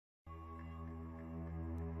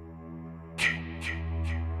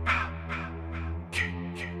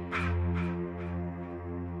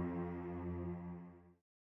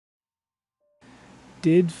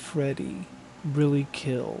Did Freddy really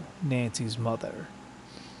kill Nancy's mother?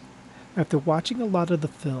 After watching a lot of the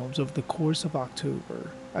films over the course of October,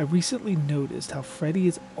 I recently noticed how Freddy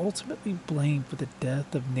is ultimately blamed for the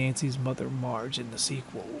death of Nancy's mother Marge in the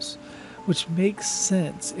sequels, which makes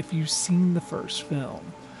sense if you've seen the first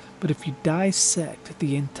film. But if you dissect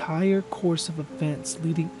the entire course of events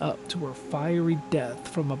leading up to her fiery death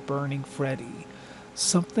from a burning Freddy,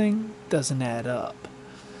 something doesn't add up.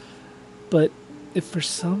 But if for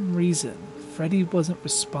some reason Freddy wasn't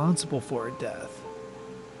responsible for her death,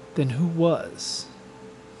 then who was?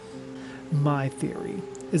 My theory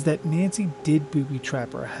is that Nancy did booby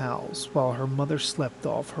trap her house while her mother slept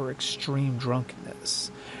off her extreme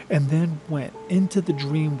drunkenness, and then went into the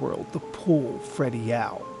dream world to pull Freddy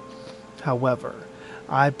out. However,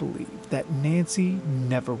 I believe that Nancy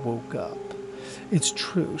never woke up. It's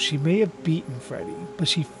true, she may have beaten Freddy, but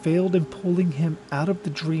she failed in pulling him out of the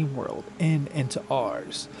dream world and into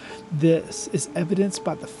ours. This is evidenced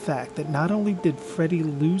by the fact that not only did Freddy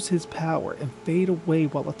lose his power and fade away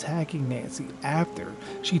while attacking Nancy after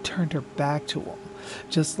she turned her back to him,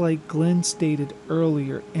 just like Glenn stated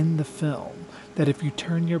earlier in the film, that if you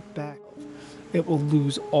turn your back, it will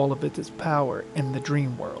lose all of its power in the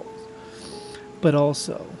dream world. But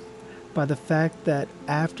also, by the fact that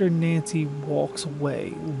after Nancy walks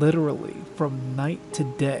away, literally from night to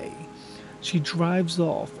day, she drives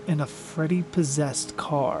off in a Freddy-possessed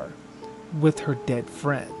car with her dead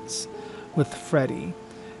friends, with Freddy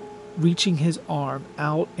reaching his arm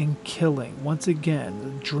out and killing, once again,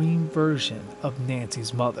 the dream version of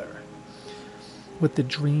Nancy's mother, with the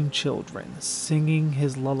dream children singing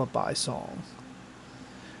his lullaby song.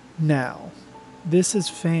 Now, this as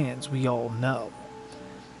fans we all know.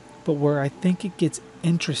 But where I think it gets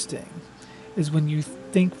interesting is when you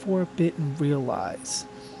think for a bit and realize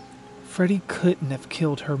Freddy couldn't have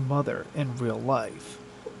killed her mother in real life,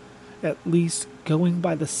 at least going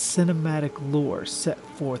by the cinematic lore set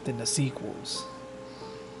forth in the sequels.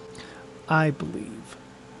 I believe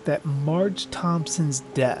that Marge Thompson's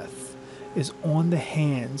death is on the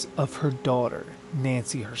hands of her daughter,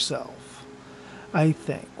 Nancy herself. I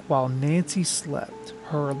think while Nancy slept,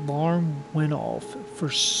 her alarm went off for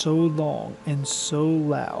so long and so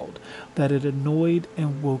loud that it annoyed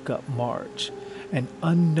and woke up Marge, and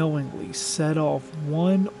unknowingly set off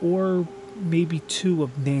one or maybe two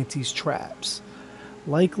of Nancy's traps,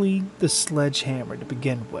 likely the sledgehammer to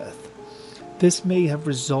begin with. This may have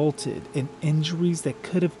resulted in injuries that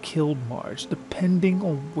could have killed Marge depending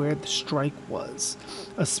on where the strike was,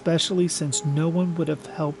 especially since no one would have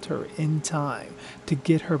helped her in time to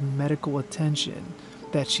get her medical attention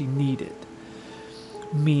that she needed.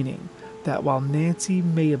 Meaning that while Nancy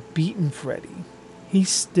may have beaten Freddy, he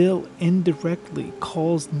still indirectly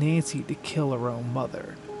caused Nancy to kill her own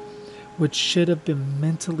mother, which should have been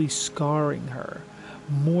mentally scarring her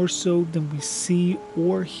more so than we see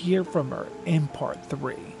or hear from her in part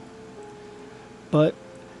 3. But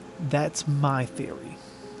that's my theory.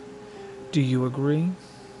 Do you agree?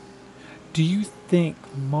 Do you think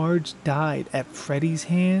Marge died at Freddy's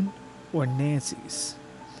hand or Nancy's?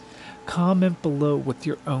 Comment below with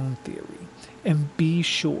your own theory, and be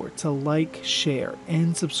sure to like, share,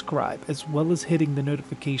 and subscribe, as well as hitting the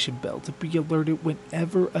notification bell to be alerted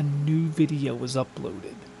whenever a new video is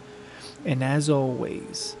uploaded. And as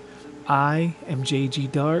always, I am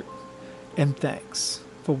JG Dark, and thanks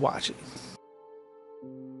for watching.